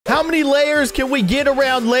How many layers can we get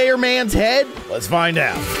around Layer Man's head? Let's find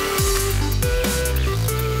out.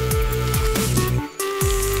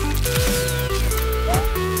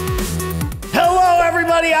 Hello,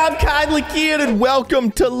 everybody. I'm Kindly Keyin, and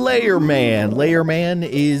welcome to Layer Man. Layer Man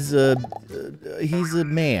is he's a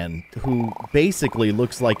man who basically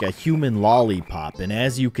looks like a human lollipop, and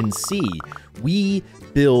as you can see, we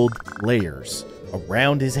build layers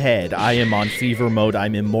around his head. I am on fever mode.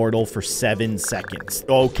 I'm immortal for 7 seconds.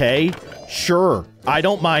 Okay, sure. I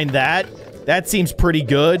don't mind that. That seems pretty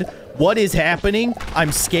good. What is happening?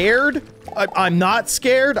 I'm scared. I'm not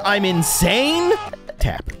scared. I'm insane.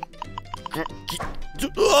 Tap.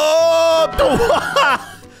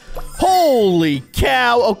 Oh! Holy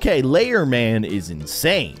cow. Okay, Layer Man is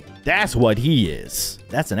insane. That's what he is.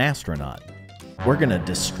 That's an astronaut. We're gonna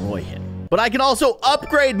destroy him. But I can also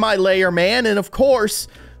upgrade my Layer Man, and of course,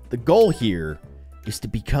 the goal here is to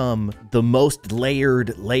become the most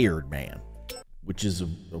layered man, which is a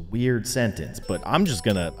weird sentence, but I'm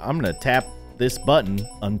gonna tap this button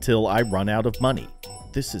until I run out of money.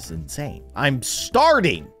 This is insane. I'm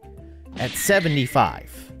starting at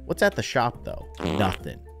 75. What's at the shop though?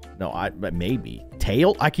 Nothing. No, maybe.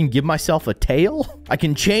 Tail? I can give myself a tail? I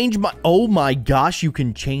can change my... Oh my gosh, you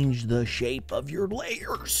can change the shape of your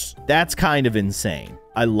layers. That's kind of insane.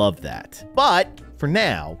 I love that. But for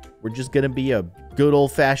now, we're just gonna be a good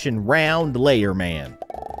old-fashioned round Layer Man.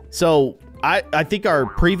 So I think our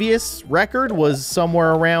previous record was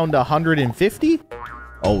somewhere around 150.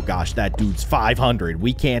 Oh gosh, that dude's 500.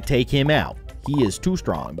 We can't take him out. He is too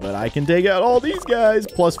strong, but I can take out all these guys.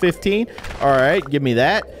 Plus 15. All right, give me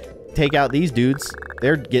that. Take out these dudes.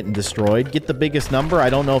 They're getting destroyed. Get the biggest number. I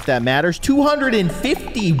don't know if that matters.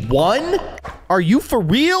 251? Are you for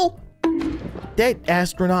real? That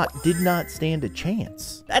astronaut did not stand a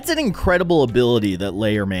chance. That's an incredible ability that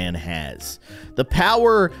Layer Man has. The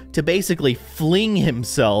power to basically fling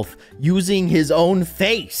himself using his own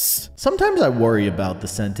face. Sometimes I worry about the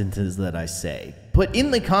sentences that I say, but in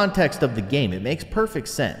the context of the game, it makes perfect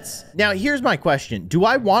sense. Now, here's my question. Do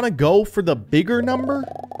I want to go for the bigger number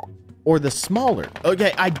or the smaller?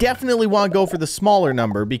 Okay, I definitely want to go for the smaller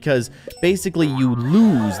number because basically you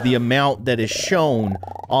lose the amount that is shown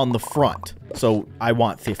on the front. So I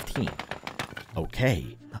want 15.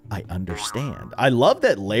 Okay, I understand. I love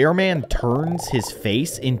that Layer Man turns his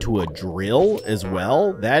face into a drill as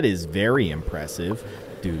well. That is very impressive.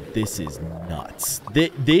 Dude, this is nuts.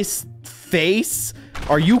 This face?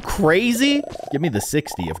 Are you crazy? Give me the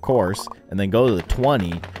 60, of course, and then go to the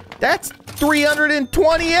 20. That's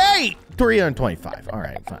 328! 325. All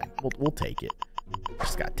right, fine. We'll take it.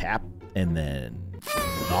 Just got tapped and then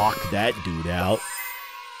knock that dude out.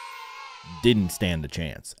 Didn't stand a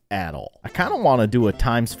chance at all. I kind of want to do a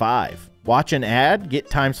 ×5. Watch an ad, get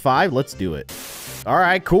 ×5. Let's do it. All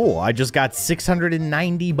right, cool. I just got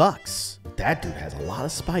 690 bucks. That dude has a lot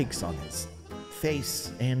of spikes on his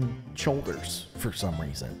face and shoulders for some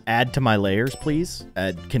reason. Add to my layers, please.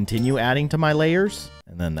 Continue adding to my layers.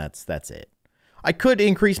 And then that's it. I could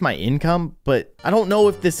increase my income, but I don't know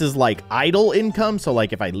if this is like idle income. So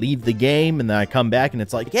like if I leave the game and then I come back and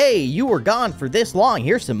it's like, hey, you were gone for this long,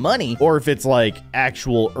 here's some money. Or if it's like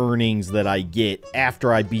actual earnings that I get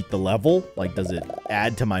after I beat the level. Like, does it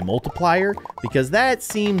add to my multiplier? Because that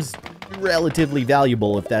seems relatively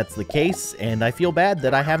valuable if that's the case. And I feel bad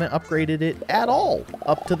that I haven't upgraded it at all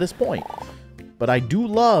up to this point. But I do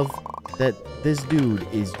love that this dude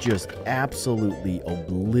is just absolutely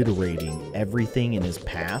obliterating everything in his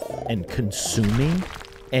path and consuming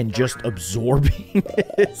and just absorbing.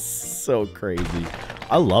 It's so crazy.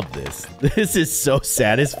 I love this. This is so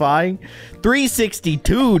satisfying.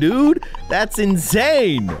 362, dude. That's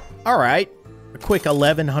insane. All right. A quick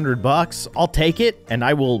 1,100 bucks. I'll take it, and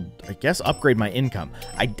I will, I guess, upgrade my income.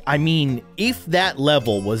 I mean, if that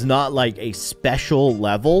level was not like a special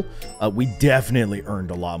level, we definitely earned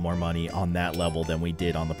a lot more money on that level than we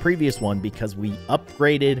did on the previous one because we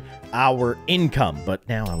upgraded our income. But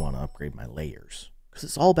now I want to upgrade my layers because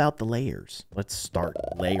it's all about the layers. Let's start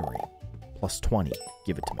layering. Plus 20.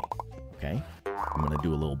 Give it to me. Okay. I'm going to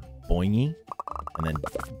do a little boingy and then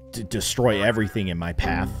destroy everything in my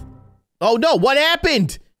path. Oh no, what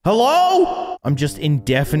happened? Hello? I'm just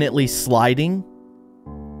indefinitely sliding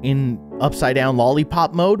in upside down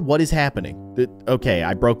lollipop mode. What is happening? Okay,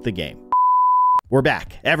 I broke the game. We're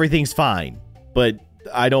back. Everything's fine. But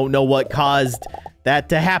I don't know what caused that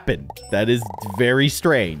to happen. That is very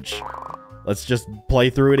strange. Let's just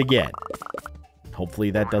play through it again.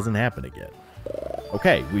 Hopefully that doesn't happen again.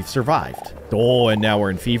 Okay, we've survived. Oh, and now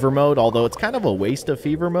we're in fever mode, although it's kind of a waste of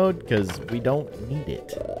fever mode because we don't need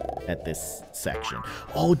it at this section.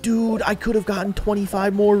 Oh, dude, I could have gotten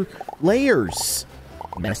 25 more layers.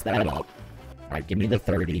 Mess that up. All right, give me the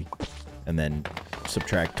 30. And then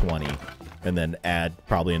subtract 20. And then add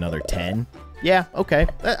probably another 10. Yeah, okay.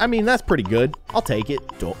 I mean, that's pretty good. I'll take it.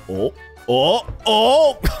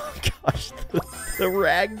 Oh, gosh, the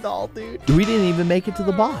ragdoll, dude. We didn't even make it to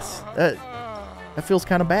the boss. That feels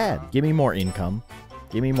kind of bad. Give me more income.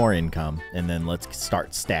 Give me more income. And then let's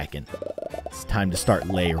start stacking. It's time to start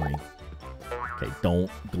layering. Okay,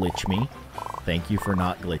 don't glitch me. Thank you for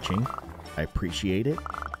not glitching. I appreciate it.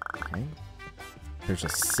 Okay. There's a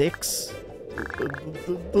 6.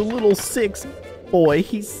 The little 6 boy.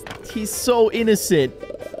 He's so innocent.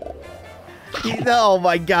 Oh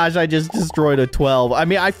my gosh, I just destroyed a 12. I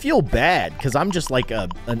mean, I feel bad because I'm just like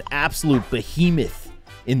an absolute behemoth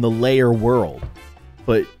in the layer world.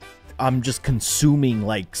 But I'm just consuming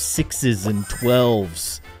like 6s and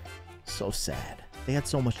 12s. So sad. They had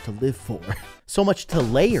so much to live for. So much to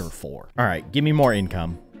layer for. All right, give me more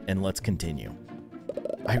income and let's continue.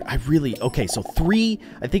 I really, okay, so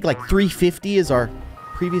I think like 350 is our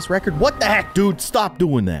previous record. What the heck, dude? Stop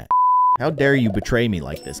doing that. How dare you betray me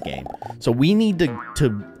like this game? So we need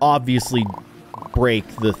to obviously break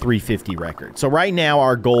the 350 record. So right now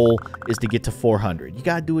our goal is to get to 400. You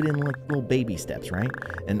gotta do it in like little baby steps, right?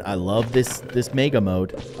 And I love this mega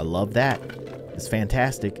mode. I love that. It's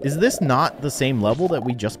fantastic. Is this not the same level that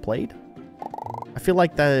we just played? I feel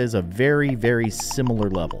like that is a very, very similar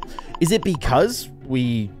level. Is it because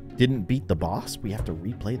we didn't beat the boss? We have to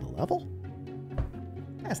replay the level?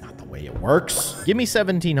 That's not the way it works. Give me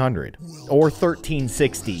 1700 or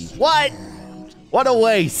 1360. What? What a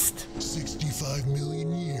waste. 65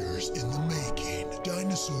 million years in the making.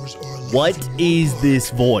 Dinosaurs are alive. What is this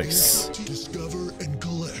voice? Discover and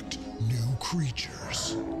collect new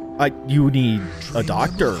creatures. You need a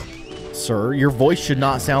doctor, sir. Your voice should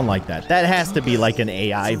not sound like that. That has to be like an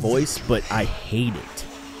AI voice, but I hate it.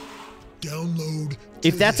 Download.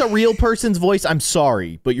 If that's a real person's voice, I'm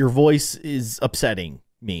sorry, but your voice is upsetting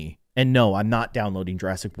me. And no, I'm not downloading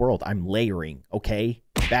Jurassic World. I'm layering, okay?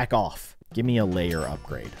 Back off. Give me a layer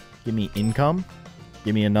upgrade. Give me income.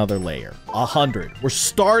 Give me another layer. 100. We're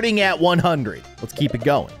starting at 100. Let's keep it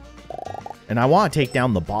going. And I want to take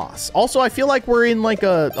down the boss. Also, I feel like we're in like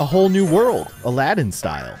a whole new world, Aladdin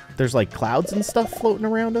style. There's like clouds and stuff floating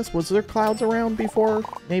around us. Was there clouds around before?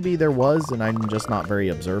 Maybe there was, and I'm just not very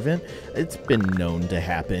observant. It's been known to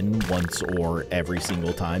happen once or every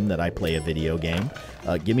single time that I play a video game.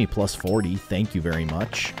 Give me plus 40. Thank you very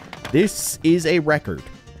much. This is a record.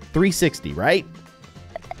 360, right?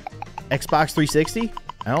 Xbox 360?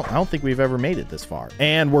 I don't think we've ever made it this far.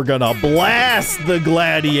 And we're gonna blast the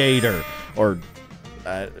gladiator. Or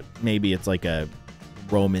maybe it's like a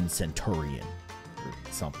Roman centurion or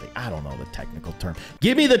something. I don't know the technical term.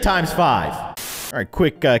 Give me the ×5. All right,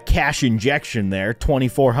 quick cash injection there.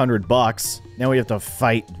 2,400 bucks. Now we have to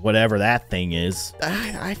fight whatever that thing is.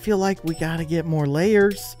 I feel like we gotta get more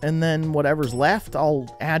layers, and then whatever's left,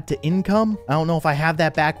 I'll add to income. I don't know if I have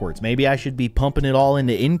that backwards. Maybe I should be pumping it all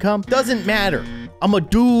into income. Doesn't matter. I'm a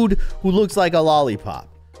dude who looks like a lollipop.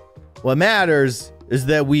 What matters is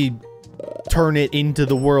that we turn it into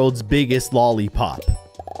the world's biggest lollipop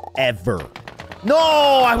ever. No,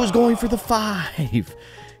 I was going for the 5.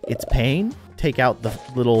 It's pain. Take out the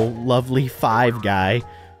little lovely 5 guy.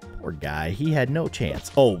 Poor guy, he had no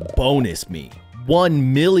chance. Oh, bonus me.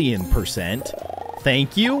 1,000,000%.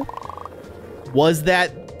 Thank you. Was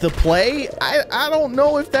that the play? I don't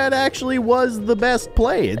know if that actually was the best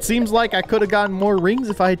play. It seems like I could have gotten more rings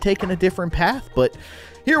if I had taken a different path, but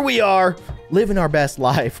here we are, living our best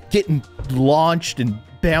life, getting launched and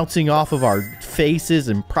bouncing off of our faces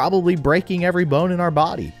and probably breaking every bone in our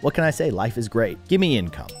body. What can I say? Life is great. Give me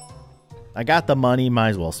income. I got the money, might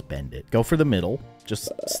as well spend it. Go for the middle. Just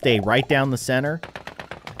stay right down the center.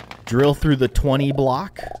 Drill through the 20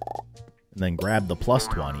 block. And then grab the plus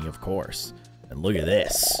 20, of course. And look at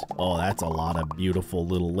this. Oh, that's a lot of beautiful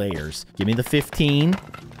little layers. Give me the 15.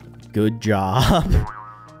 Good job.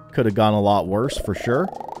 Could have gone a lot worse for sure.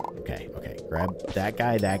 Okay. Grab that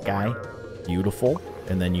guy. Beautiful.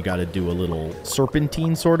 And then you got to do a little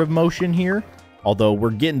serpentine sort of motion here. Although we're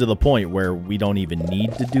getting to the point where we don't even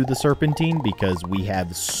need to do the serpentine because we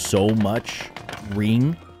have so much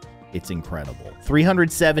ring. It's incredible.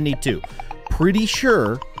 372. Pretty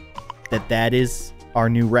sure that is our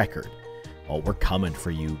new record. Oh, we're coming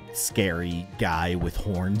for you, scary guy with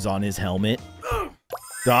horns on his helmet.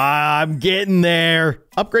 I'm getting there.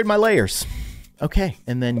 Upgrade my layers. Okay,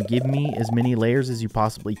 and then give me as many layers as you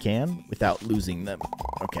possibly can without losing them.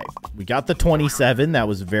 Okay, we got the 27. That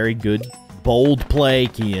was very good. Bold play,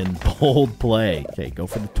 Keyin. Bold play. Okay, go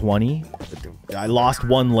for the 20. I lost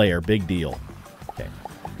 1 layer. Big deal. Okay,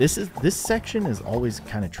 this section is always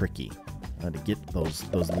kind of tricky to get those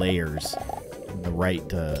layers in the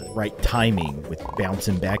right timing with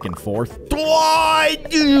bouncing back and forth. I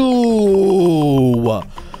do.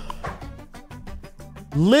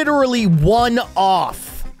 Literally 1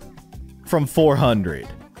 off from 400.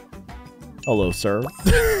 Hello, sir.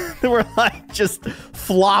 We're like just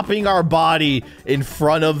flopping our body in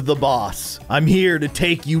front of the boss. I'm here to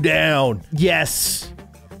take you down. Yes.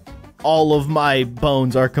 All of my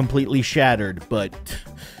bones are completely shattered, but...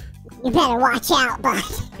 You better watch out, bud.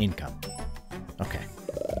 Income. Okay.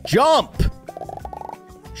 Jump!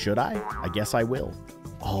 Should I? I guess I will.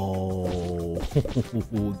 Oh,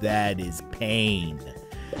 that is pain.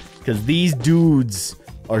 Because these dudes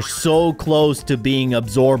are so close to being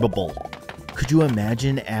absorbable. Could you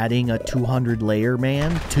imagine adding a 200 layer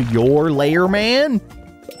man to your layer man?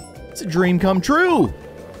 It's a dream come true.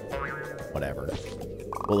 Whatever.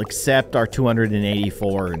 We'll accept our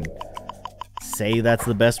 284 and say that's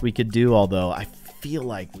the best we could do, although I feel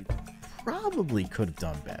like we probably could have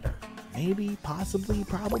done better. Maybe, possibly,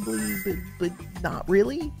 probably, but not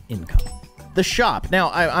really. Income. The shop.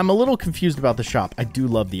 Now, I'm a little confused about the shop. I do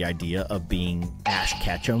love the idea of being Ash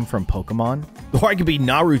Ketchum from Pokemon. Or I could be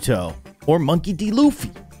Naruto. Or Monkey D.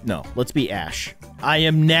 Luffy. No, let's be Ash. I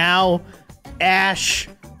am now Ash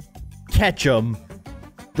Ketchum,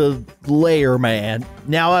 the layer man.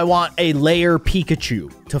 Now I want a layer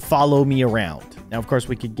Pikachu to follow me around. Now, of course,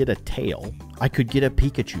 we could get a tail. I could get a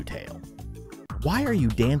Pikachu tail. Why are you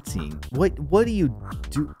dancing? What do you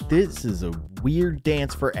do? This is a weird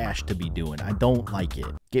dance for Ash to be doing. I don't like it.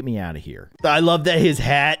 Get me out of here. I love that his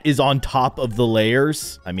hat is on top of the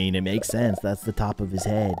layers. I mean, it makes sense. That's the top of his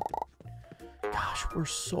head. Gosh, we're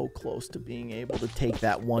so close to being able to take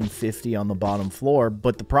that 150 on the bottom floor.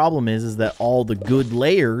 But the problem is that all the good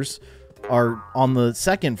layers are on the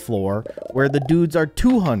second floor where the dudes are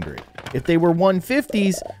 200. If they were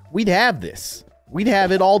 150s, we'd have this. We'd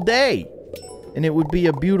have it all day. And it would be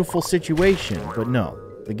a beautiful situation, but no.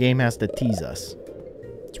 The game has to tease us.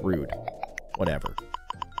 It's rude. Whatever.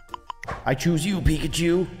 I choose you,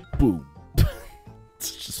 Pikachu. Boom.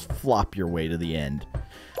 Just flop your way to the end.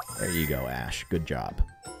 There you go, Ash. Good job.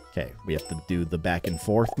 Okay, we have to do the back and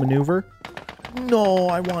forth maneuver. No,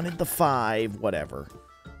 I wanted the 5. Whatever.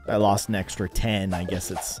 I lost an extra 10. I guess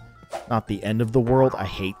it's not the end of the world. I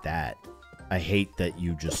hate that. I hate that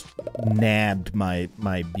you just nabbed my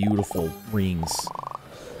beautiful rings.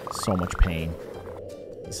 So much pain.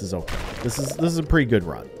 This is okay. This is a pretty good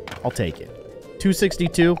run. I'll take it.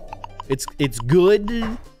 262. It's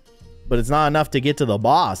good, but it's not enough to get to the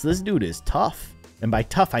boss. This dude is tough. And by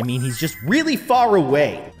tough, I mean he's just really far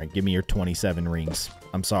away. All right, give me your 27 rings.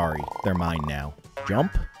 I'm sorry. They're mine now.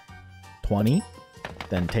 Jump. 20.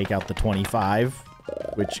 Then take out the 25,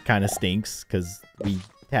 which kind of stinks because we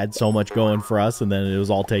had so much going for us, and then it was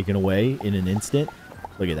all taken away in an instant.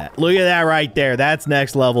 Look at that. Look at that right there. That's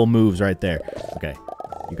next level moves right there. Okay.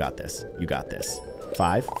 You got this. You got this.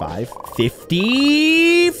 5,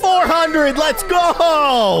 50, 400. Let's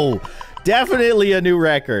go. Definitely a new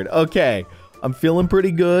record. Okay. I'm feeling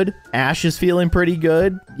pretty good. Ash is feeling pretty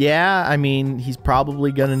good. Yeah, I mean, he's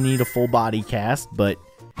probably going to need a full body cast, but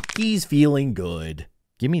he's feeling good.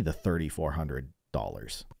 Give me the $3,400.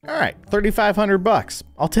 All right, 3,500 bucks.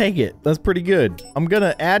 I'll take it. That's pretty good. I'm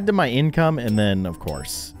gonna add to my income and then, of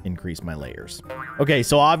course, increase my layers. Okay,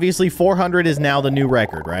 so obviously 400 is now the new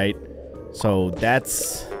record, right? So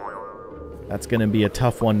that's gonna be a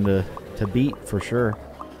tough one to beat for sure.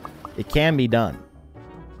 It can be done.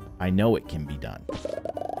 I know it can be done.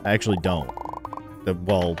 I actually don't.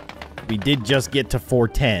 Well, we did just get to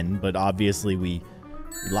 410, but obviously we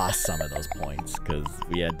lost some of those points because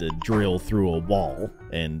we had to drill through a wall,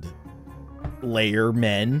 and layer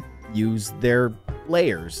men use their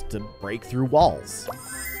layers to break through walls.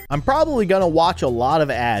 I'm probably going to watch a lot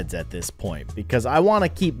of ads at this point because I want to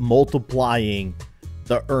keep multiplying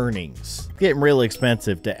the earnings. It's getting really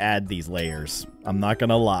expensive to add these layers. I'm not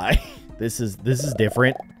going to lie. This is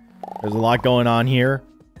different. There's a lot going on here.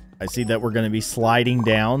 I see that we're going to be sliding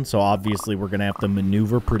down, so obviously we're going to have to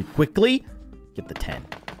maneuver pretty quickly. Get the 10.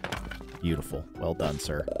 Beautiful. Well done,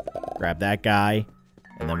 sir. Grab that guy.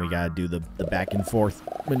 And then we got to do the back and forth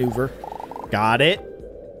maneuver. Got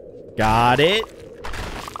it. Got it.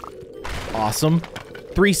 Awesome.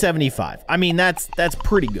 375. I mean, that's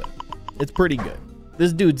pretty good. It's pretty good.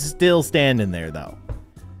 This dude's still standing there, though.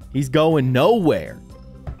 He's going nowhere.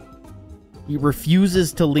 He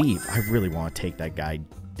refuses to leave. I really want to take that guy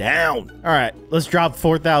down. All right, let's drop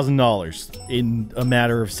 $4,000 in a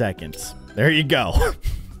matter of seconds. There you go.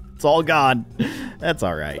 It's all gone. That's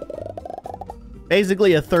all right.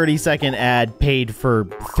 Basically, a 30-second ad paid for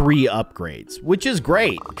 3 upgrades, which is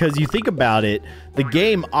great because you think about it, the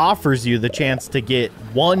game offers you the chance to get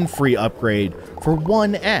 1 free upgrade for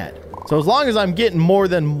 1 ad. So as long as I'm getting more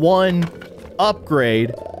than 1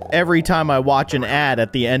 upgrade every time I watch an ad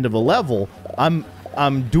at the end of a level,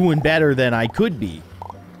 I'm doing better than I could be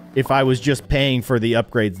if I was just paying for the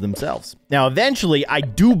upgrades themselves. Now, eventually, I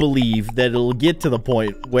do believe that it'll get to the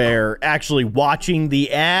point where actually watching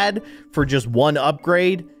the ad for just 1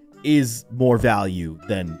 upgrade is more value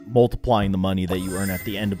than multiplying the money that you earn at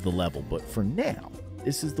the end of the level. But for now,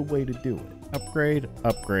 this is the way to do it. Upgrade,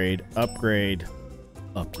 upgrade, upgrade,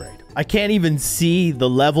 upgrade. I can't even see the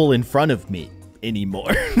level in front of me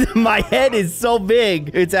anymore. My head is so big,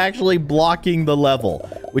 it's actually blocking the level,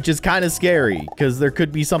 which is kind of scary because there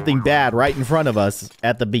could be something bad right in front of us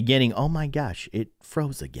at the beginning. Oh my gosh, it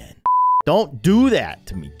froze again. Don't do that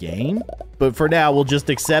to me, game. But for now, we'll just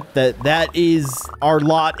accept that that is our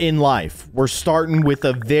lot in life. We're starting with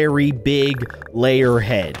a very big layer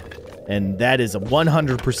head, and that is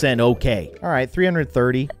 100% okay. All right,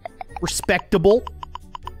 330. Respectable.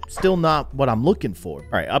 Still not what I'm looking for. All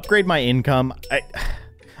right, upgrade my income.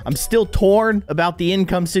 I'm still torn about the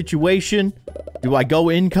income situation. Do I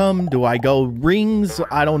go income? Do I go rings?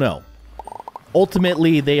 I don't know.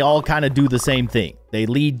 Ultimately, they all kind of do the same thing. They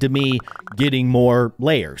lead to me getting more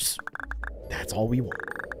layers. That's all we want.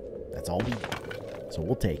 That's all we want. So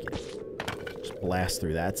we'll take it. Just blast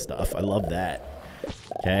through that stuff. I love that.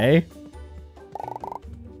 Okay.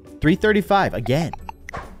 335 again.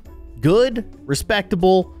 Good,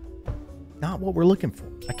 respectable. Not what we're looking for.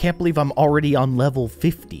 I can't believe I'm already on level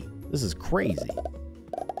 50. This is crazy.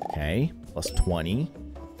 Okay, plus 20.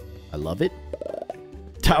 I love it.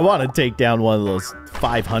 I want to take down one of those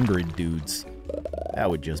 500 dudes. That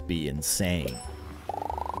would just be insane.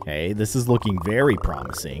 Okay, this is looking very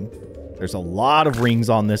promising. There's a lot of rings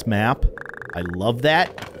on this map. I love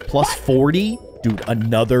that. Plus 40. Dude,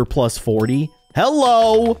 another plus 40.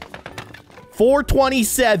 Hello!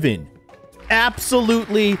 427.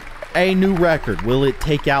 Absolutely a new record. Will it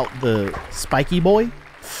take out the spiky boy?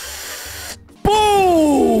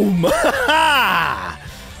 Boom!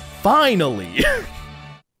 Finally!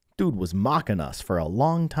 Dude was mocking us for a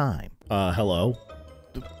long time. Hello?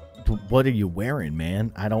 What are you wearing,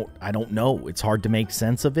 man? I don't know. It's hard to make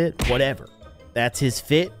sense of it. Whatever. That's his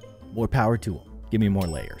fit. More power to him. Give me more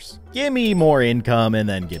layers. Give me more income and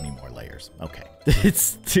then give me more layers. Okay.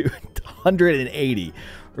 It's 180.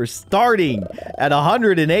 We're starting at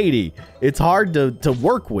 180. It's hard to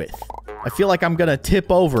work with. I feel like I'm gonna tip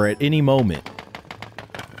over at any moment,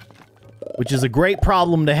 which is a great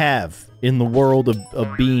problem to have in the world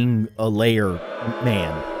of being a layer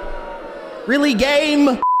man. Really, game?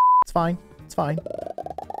 It's fine. It's fine.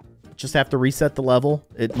 Just have to reset the level.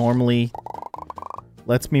 It normally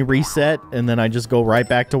lets me reset, and then I just go right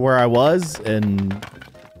back to where I was, and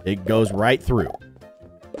it goes right through.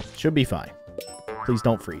 Should be fine. Please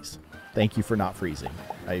don't freeze. Thank you for not freezing.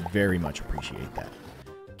 I very much appreciate that.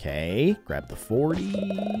 Okay, grab the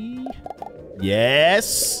 40.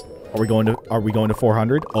 Yes. Are we going to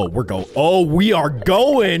 400? Oh, we are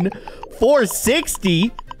going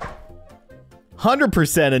 460.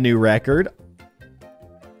 100% a new record.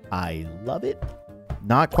 I love it.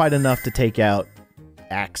 Not quite enough to take out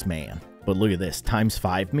Axeman. But look at this. Times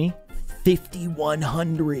 5 me.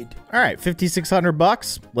 5,100. All right, 5,600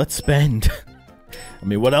 bucks. Let's spend. I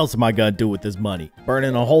mean, what else am I gonna do with this money?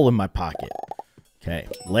 Burning a hole in my pocket. Okay,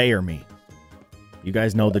 layer me. You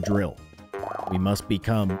guys know the drill. We must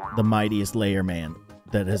become the mightiest layer man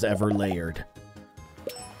that has ever layered.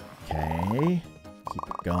 Okay, keep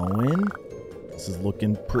it going. This is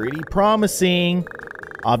looking pretty promising.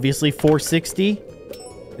 Obviously, 460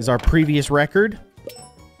 is our previous record.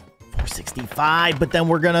 465, but then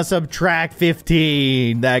we're gonna subtract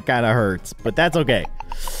 15. That kind of hurts, but that's okay.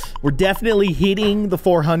 We're definitely hitting the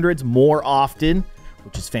 400s more often,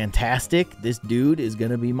 which is fantastic. This dude is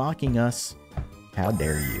gonna be mocking us. How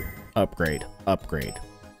dare you? Upgrade, upgrade,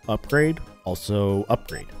 upgrade, also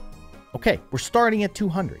upgrade. Okay, we're starting at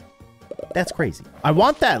 200. That's crazy. I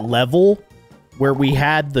want that level where we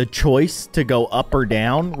had the choice to go up or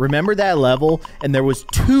down. Remember that level? And there was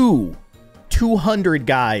 200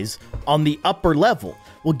 guys on the upper level.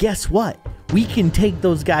 Well, guess what? We can take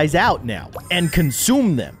those guys out now and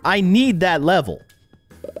consume them. I need that level.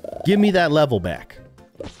 Give me that level back.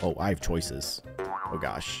 Oh, I have choices. Oh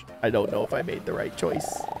gosh. I don't know if I made the right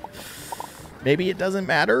choice. Maybe it doesn't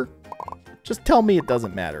matter. Just tell me it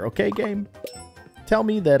doesn't matter, okay, game? Tell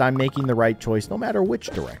me that I'm making the right choice no matter which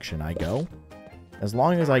direction I go. As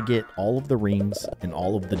long as I get all of the rings and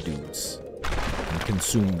all of the dudes and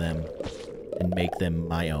consume them and make them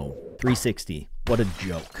my own. 360. What a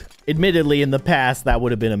joke. Admittedly, in the past, that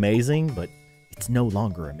would have been amazing, but it's no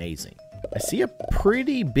longer amazing. I see a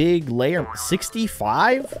pretty big layer.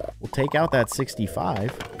 65? We'll take out that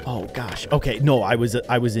 65. Oh, gosh. Okay, no, I was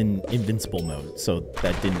in invincible mode, so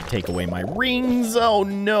that didn't take away my rings. Oh,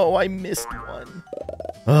 no, I missed one.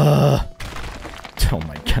 Oh,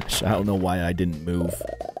 my gosh. I don't know why I didn't move.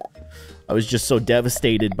 I was just so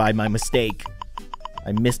devastated by my mistake.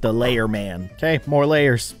 I missed a layer, man. Okay, more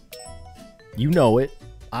layers. You know it.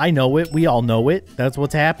 I know it. We all know it. That's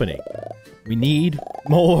what's happening. We need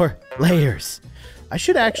more layers. I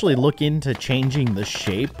should actually look into changing the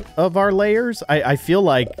shape of our layers. I feel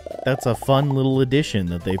like that's a fun little addition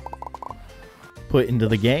that they put into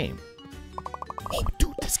the game. Oh,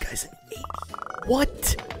 dude, this guy's an 80.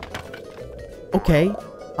 What? Okay.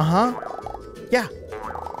 Uh-huh. Yeah.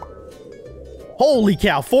 Holy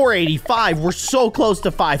cow, 485. We're so close to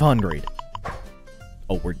 500.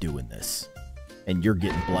 Oh, we're doing this. And you're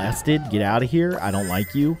getting blasted. Get out of here. I don't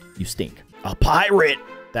like you. You stink. A pirate!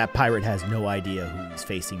 That pirate has no idea who he's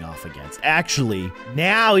facing off against. Actually,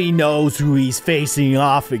 now he knows who he's facing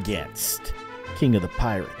off against. King of the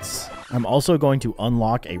Pirates. I'm also going to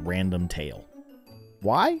unlock a random tail.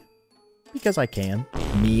 Why? Because I can.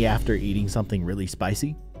 Me after eating something really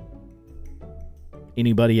spicy.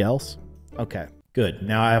 Anybody else? Okay, good.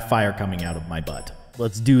 Now I have fire coming out of my butt.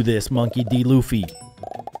 Let's do this, Monkey D. Luffy.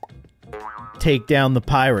 Take down the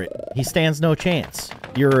pirate. He stands no chance.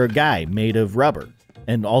 You're a guy made of rubber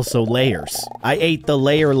and also layers. I ate the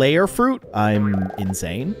layer fruit. I'm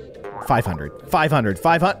insane. 500, 500,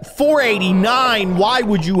 500, 489. Why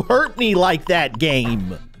would you hurt me like that,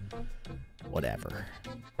 game? Whatever.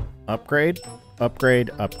 Upgrade, upgrade,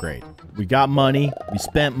 upgrade. We got money. We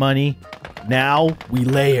spent money. Now we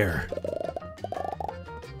layer.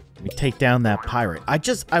 We take down that pirate.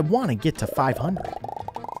 I want to get to 500.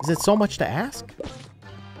 Is it so much to ask?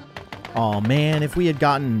 Oh man, if we had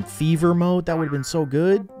gotten fever mode, that would have been so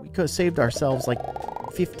good. We could have saved ourselves like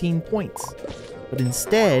 15 points. But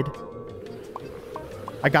instead,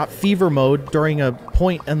 I got fever mode during a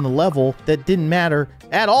point in the level that didn't matter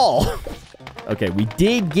at all. Okay, we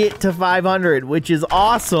did get to 500, which is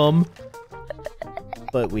awesome.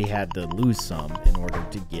 But we had to lose some in order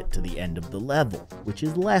to get to the end of the level, which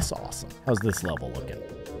is less awesome. How's this level looking?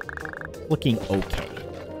 Looking okay.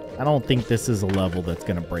 I don't think this is a level that's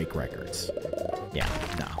gonna break records. Yeah,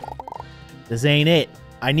 no. This ain't it.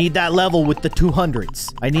 I need that level with the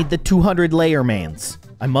 200s. I need the 200 layer mans.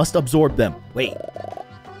 I must absorb them. Wait.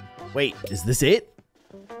 Wait, is this it?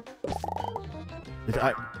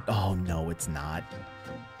 Oh, no, it's not.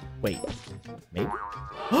 Wait. Maybe?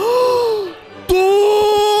 Oh,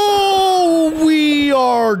 we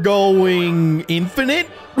are going infinite?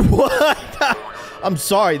 What? I'm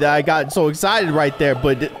sorry that I got so excited right there,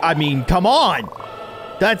 but I mean, come on.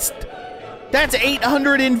 That's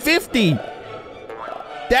 850.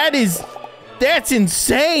 That's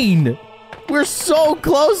insane. We're so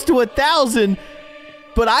close to 1,000,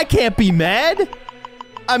 but I can't be mad.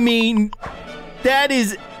 I mean, that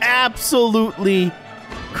is absolutely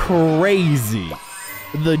crazy.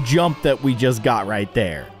 The jump that we just got right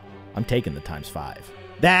there. I'm taking the ×5.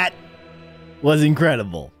 That was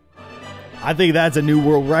incredible. I think that's a new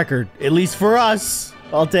world record, at least for us.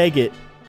 I'll take it.